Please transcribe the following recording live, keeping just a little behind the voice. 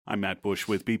I'm Matt Bush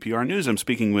with BPR News. I'm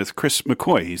speaking with Chris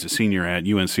McCoy. He's a senior at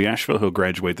UNC Asheville. He'll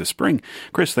graduate this spring.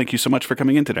 Chris, thank you so much for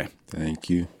coming in today. Thank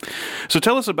you. So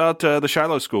tell us about the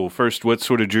Shiloh School. First, what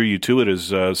sort of drew you to it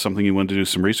as something you wanted to do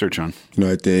some research on?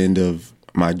 At the end of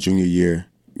my junior year,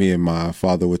 me and my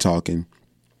father were talking,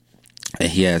 and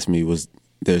he asked me, was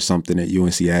there something at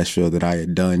UNC Asheville that I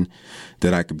had done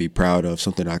that I could be proud of,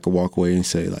 something I could walk away and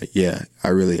say, yeah, I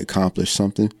really accomplished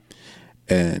something.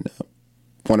 And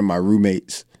one of my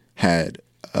roommates had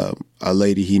a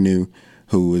lady he knew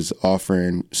who was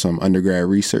offering some undergrad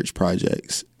research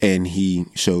projects, and he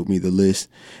showed me the list,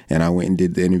 and I went and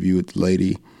did the interview with the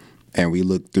lady, and we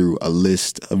looked through a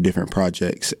list of different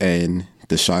projects, and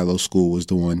the Shiloh School was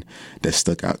the one that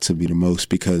stuck out to me the most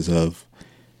because of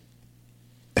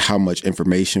how much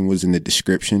information was in the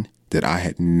description that I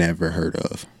had never heard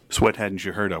of. So what hadn't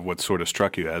you heard of? What sort of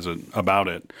struck you about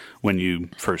it when you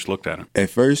first looked at it?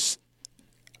 At first,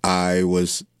 I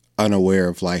was unaware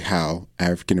of how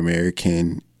African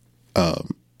American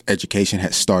education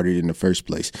had started in the first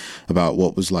place, about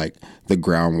what was the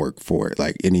groundwork for it,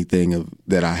 anything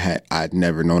that I'd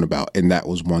never known about. And that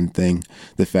was one thing.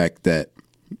 The fact that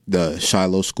the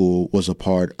Shiloh School was a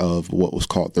part of what was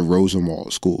called the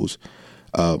Rosenwald schools,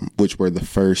 which were the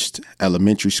first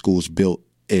elementary schools built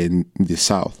in the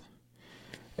South.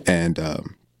 And the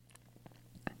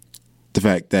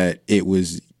fact that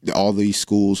all these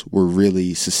schools were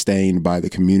really sustained by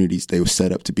the communities. They were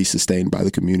set up to be sustained by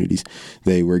the communities.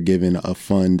 They were given a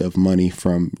fund of money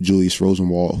from Julius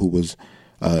Rosenwald, who was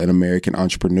an American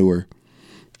entrepreneur.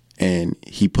 And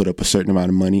he put up a certain amount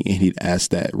of money, and he'd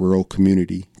ask that rural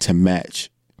community to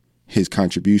match his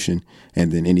contribution,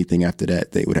 and then anything after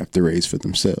that they would have to raise for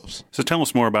themselves. So tell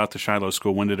us more about the Shiloh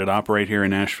School. When did it operate here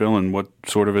in Asheville, and what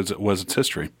sort of was its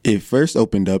history? It first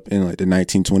opened up in the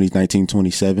 1920s,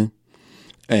 1927,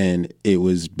 and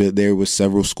there was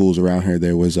several schools around here.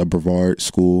 There was a Brevard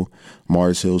School,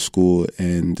 Mars Hill School,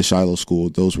 and the Shiloh School.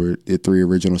 Those were the three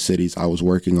original cities I was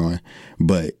working on.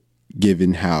 But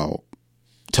given how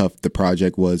tough the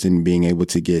project was and being able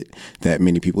to get that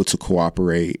many people to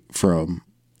cooperate from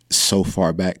so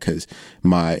far back, because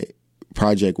my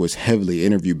project was heavily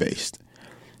interview based.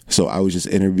 So I was just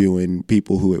interviewing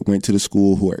people who had went to the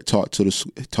school, who had taught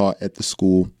at the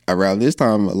school. Around this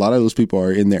time, a lot of those people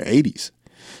are in their 80s.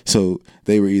 So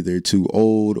they were either too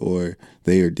old or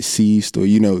they are deceased, or,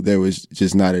 there was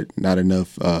just not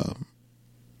enough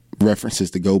references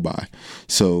to go by.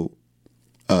 So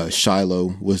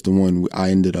Shiloh was the one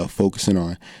I ended up focusing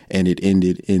on, and it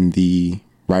ended in the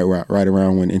right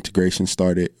around when integration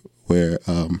started, where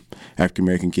African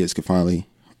American kids could finally,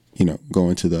 go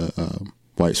into the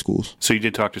white schools. So you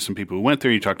did talk to some people who went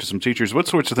there. You talked to some teachers. What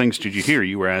sorts of things did you hear?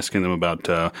 You were asking them about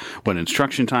what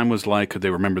instruction time was like. Could they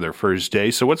remember their first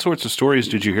day? So what sorts of stories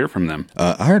did you hear from them?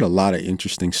 I heard a lot of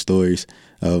interesting stories.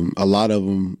 A lot of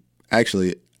them,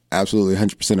 actually, absolutely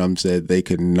 100% of them said they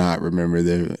could not remember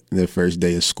their first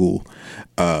day of school.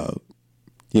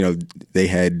 They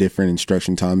had different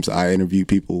instruction times. I interviewed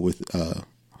people with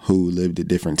who lived at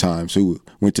different times, who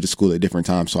went to the school at different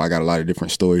times. So I got a lot of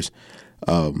different stories.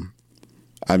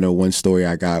 I know one story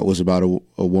I got was about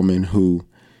a woman who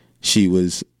she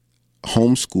was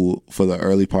homeschooled for the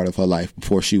early part of her life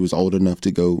before she was old enough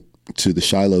to go to the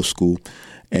Shiloh School.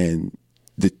 And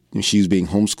she was being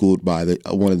homeschooled by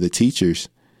one of the teachers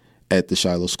at the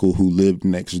Shiloh School who lived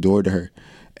next door to her.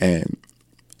 And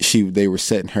they were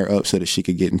setting her up so that she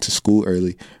could get into school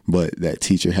early, but that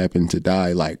teacher happened to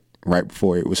die right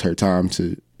before it was her time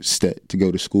to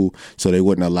go to school, so they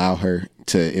wouldn't allow her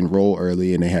to enroll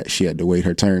early, and she had to wait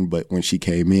her turn. But when she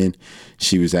came in,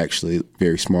 she was actually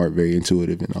very smart, very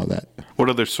intuitive, and all that. What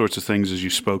other sorts of things, as you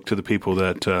spoke to the people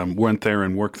that went there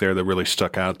and worked there, that really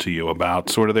stuck out to you about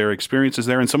sort of their experiences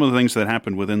there and some of the things that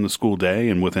happened within the school day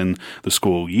and within the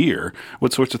school year?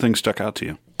 What sorts of things stuck out to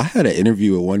you? I had an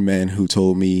interview with one man who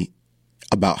told me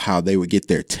about how they would get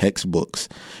their textbooks,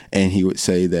 and he would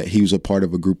say that he was a part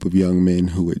of a group of young men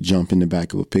who would jump in the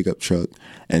back of a pickup truck,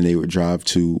 and they would drive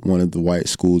to one of the white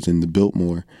schools in the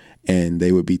Biltmore, and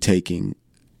they would be taking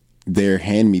their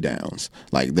hand-me-downs,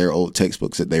 their old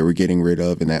textbooks that they were getting rid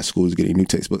of, and that school was getting new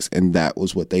textbooks, and that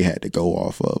was what they had to go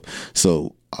off of.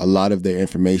 So a lot of their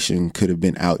information could have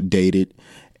been outdated,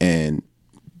 and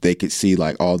they could see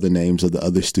all the names of the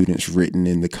other students written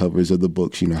in the covers of the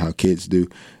books, how kids do.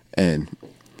 And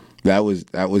that was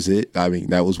it. I mean,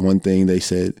 that was one thing they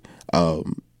said. A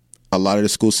lot of the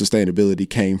school sustainability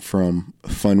came from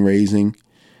fundraising,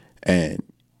 and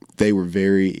they were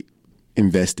very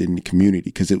invested in the community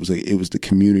because it was the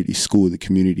community school. The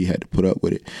community had to put up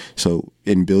with it. So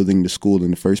in building the school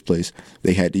in the first place,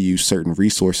 they had to use certain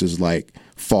resources like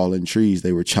fallen trees.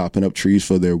 They were chopping up trees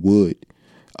for their wood.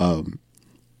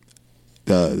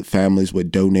 The families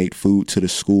would donate food to the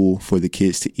school for the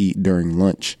kids to eat during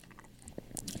lunch.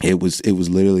 It was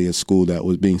literally a school that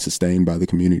was being sustained by the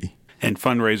community. And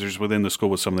fundraisers within the school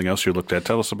was something else you looked at.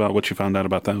 Tell us about what you found out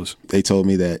about those. They told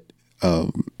me that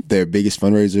their biggest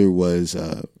fundraiser was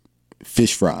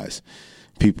fish fries.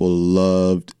 People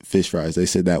loved fish fries. They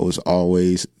said that was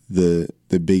always the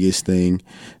biggest thing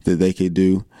that they could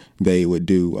do. They would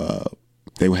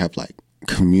have like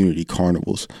community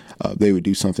carnivals. They would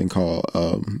do something called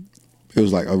it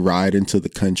was like a ride into the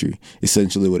country,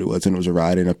 essentially what it was. And it was a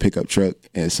ride in a pickup truck,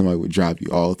 and somebody would drive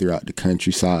you all throughout the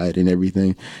countryside and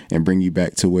everything and bring you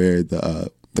back to where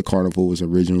the carnival was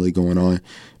originally going on.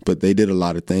 But they did a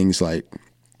lot of things like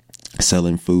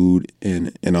selling food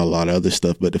and a lot of other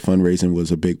stuff. But the fundraising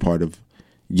was a big part of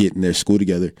getting their school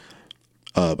together.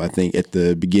 I think at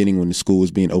the beginning when the school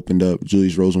was being opened up,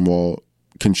 Julius Rosenwald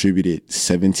contributed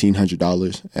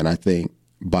 $1,700. And I think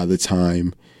by the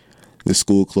time the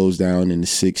school closed down in the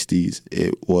 60s,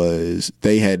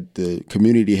 the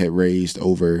community had raised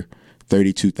over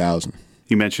 $32,000.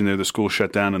 You mentioned there the school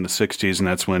shut down in the 60s, and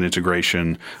that's when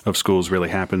integration of schools really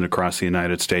happened across the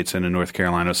United States and in North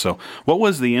Carolina. So what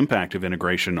was the impact of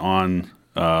integration on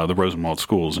the Rosenwald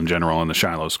schools in general and the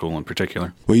Shiloh school in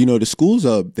particular? Well, the schools,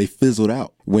 they fizzled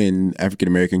out when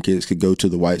African-American kids could go to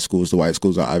the white schools. The white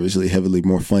schools are obviously heavily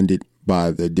more funded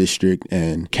by the district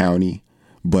and county.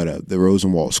 But the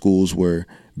Rosenwald schools were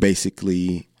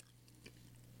basically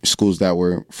schools that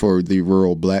were for the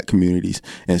rural black communities.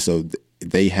 And so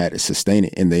they had to sustain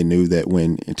it. And they knew that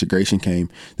when integration came,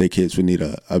 their kids would need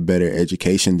a better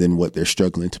education than what they're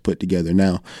struggling to put together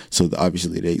now. So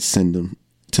obviously they send them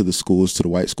to the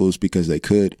white schools because they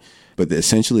could. But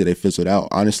essentially they fizzled out.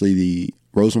 Honestly, the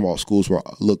Rosenwald schools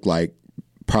look like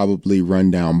probably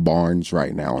rundown barns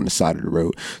right now on the side of the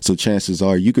road. So chances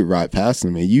are you could ride past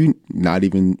them and you not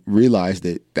even realize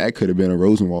that could have been a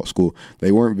Rosenwald school.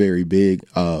 They weren't very big.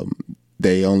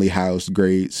 They only housed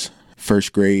grades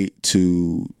 1st grade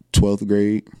to 12th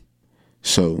grade.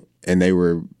 So, and they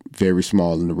were very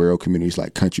small in the rural communities,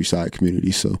 like countryside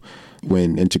communities. So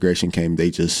when integration came, they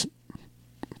just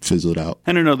fizzled out.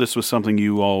 And I know this was something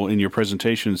you all in your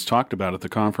presentations talked about at the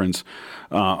conference,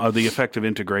 the effect of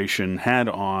integration had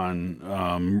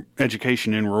on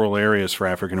education in rural areas for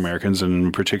African Americans, and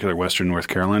in particular Western North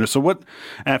Carolina. So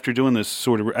after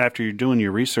you're doing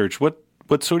your research, what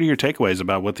sort of your takeaways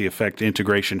about what the effect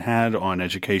integration had on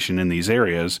education in these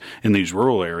areas, in these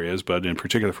rural areas, but in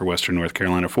particular for Western North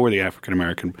Carolina, for the African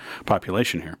American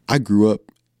population here? I grew up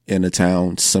in a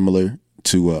town similar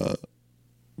to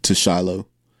Shiloh.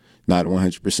 Not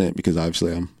 100% because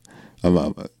obviously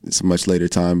it's a much later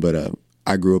time, but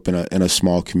I grew up in a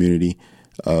small community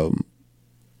of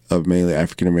mainly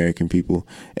African American people,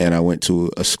 and I went to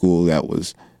a school that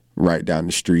was right down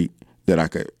the street that I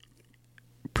could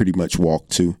pretty much walk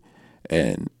to,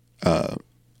 and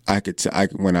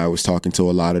when I was talking to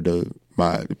a lot of the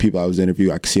people I was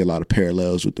interviewing, I could see a lot of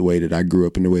parallels with the way that I grew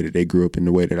up and the way that they grew up and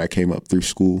the way that I came up through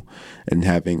school, and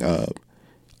having a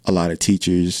lot of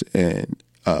teachers and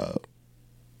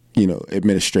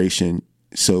administration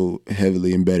so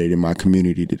heavily embedded in my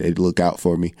community that they look out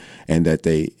for me and that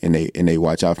they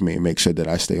watch out for me and make sure that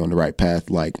I stay on the right path,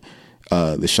 like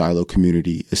the Shiloh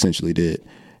community essentially did.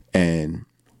 And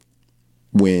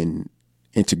when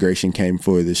integration came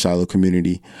for the Shiloh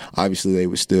community, obviously they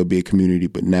would still be a community,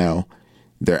 but now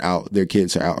their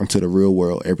kids are out into the real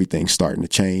world. Everything's starting to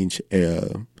change.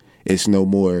 It's no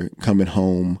more coming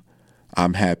home,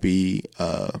 I'm happy,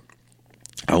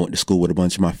 I went to school with a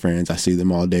bunch of my friends, I see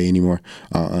them all day anymore.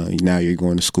 Now you're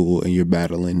going to school and you're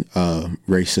battling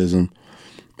racism,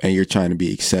 and you're trying to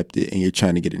be accepted, and you're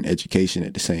trying to get an education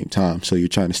at the same time. So you're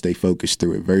trying to stay focused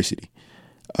through adversity.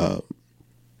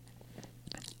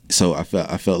 So I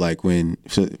felt like when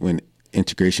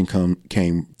integration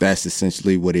came, that's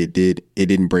essentially what it did. It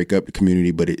didn't break up the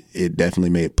community, but it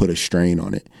definitely put a strain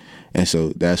on it. And so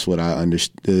that's what I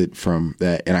understood from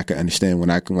that. And I could understand when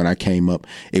I came up,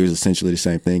 it was essentially the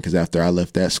same thing. Because after I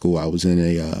left that school, I was in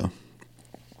a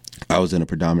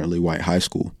predominantly white high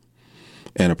school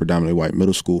and a predominantly white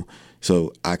middle school.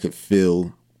 So I could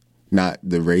feel not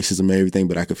the racism and everything,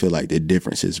 but I could feel like the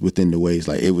differences within the ways.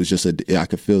 Like it was just I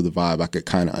could feel the vibe. I could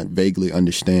kind of vaguely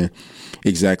understand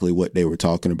exactly what they were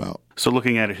talking about. So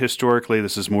looking at it historically,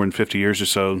 this is more than 50 years or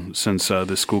so since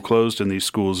this school closed, and these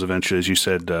schools eventually, as you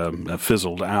said,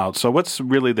 fizzled out. So what's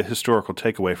really the historical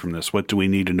takeaway from this? What do we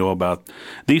need to know about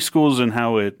these schools and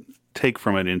how it take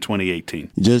from it in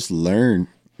 2018? Just learn.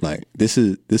 Like this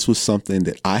was something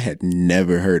that I had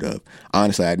never heard of.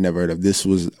 Honestly, I'd never heard of.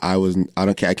 I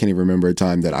can't even remember a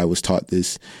time that I was taught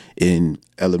this in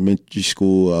elementary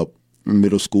school,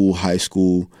 middle school, high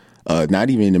school.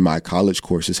 Not even in my college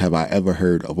courses have I ever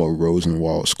heard of a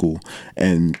Rosenwald school.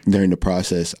 And during the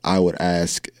process, I would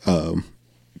ask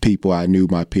people I knew,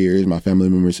 my peers, my family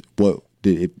members,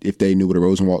 if they knew what a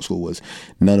Rosenwald school was.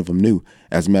 None of them knew.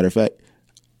 As a matter of fact,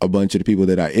 a bunch of the people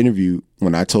that I interviewed,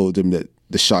 when I told them that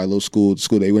the Shiloh school, the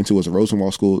school they went to, was a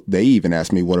Rosenwald school, they even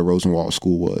asked me what a Rosenwald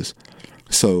school was.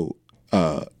 So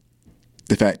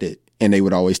the fact that, and they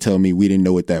would always tell me we didn't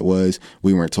know what that was.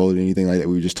 We weren't told anything like that.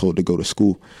 We were just told to go to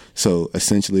school. So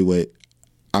essentially what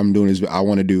I'm doing is I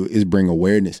want to do is bring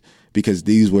awareness, because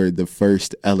these were the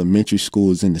first elementary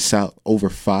schools in the South. Over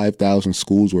 5,000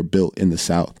 schools were built in the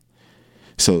South.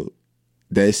 So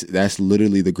that's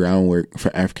literally the groundwork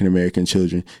for African American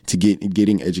children to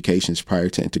getting educations prior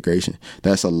to integration.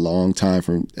 That's a long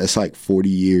time that's like 40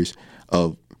 years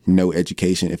of no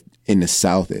education, if in the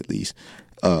South at least,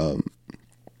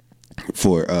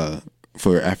 for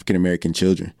African American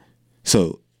children.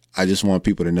 So I just want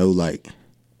people to know, like,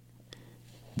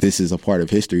 this is a part of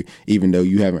history. Even though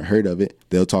you haven't heard of it,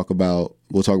 we'll talk about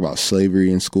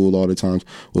slavery in school all the times.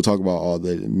 We'll talk about all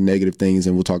the negative things,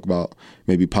 and we'll talk about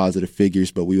maybe positive figures,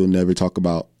 but we will never talk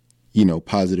about,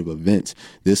 positive events.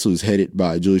 This was headed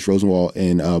by Julius Rosenwald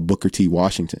and Booker T.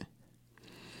 Washington.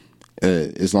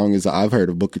 As long as I've heard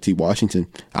of Booker T. Washington,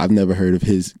 I've never heard of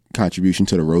his contribution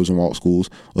to the Rosenwald schools,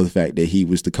 or the fact that he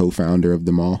was the co-founder of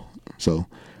them all. So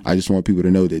I just want people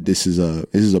to know that this is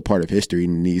a part of history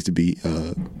and needs to be,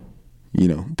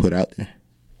 put out there.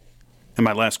 And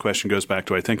my last question goes back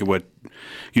to, I think, what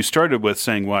you started with,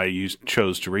 saying why you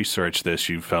chose to research this.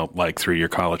 You felt like through your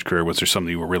college career, was there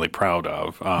something you were really proud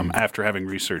of? After having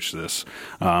researched this,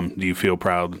 do you feel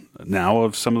proud now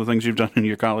of some of the things you've done in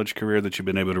your college career that you've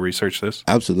been able to research this?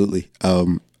 Absolutely.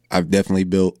 I've definitely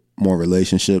built more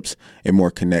relationships and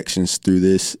more connections through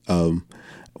this.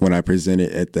 When I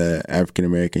presented at the African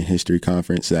American History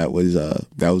Conference, that was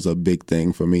a big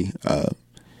thing for me.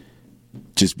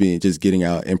 Just getting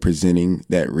out and presenting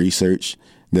that research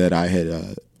that I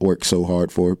had worked so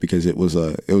hard for, because it was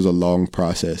a long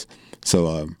process.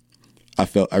 So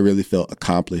I really felt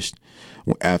accomplished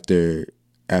after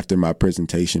my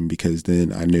presentation, because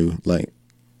then I knew, like,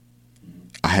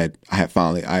 I had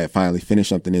finally finished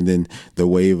something, and then the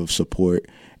wave of support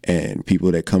and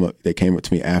people that came up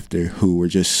to me after, who were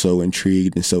just so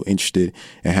intrigued and so interested,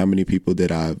 and how many people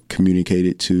that I've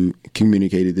communicated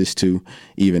this to,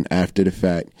 even after the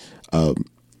fact.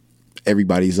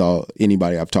 Anybody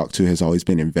I've talked to has always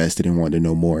been invested and wanted to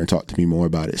know more and talk to me more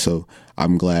about it. So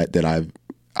I'm glad that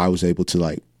I was able to,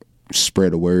 like,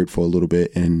 spread a word for a little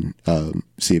bit and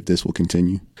see if this will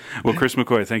continue. Well, Chris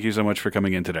McCoy, thank you so much for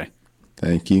coming in today.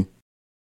 Thank you.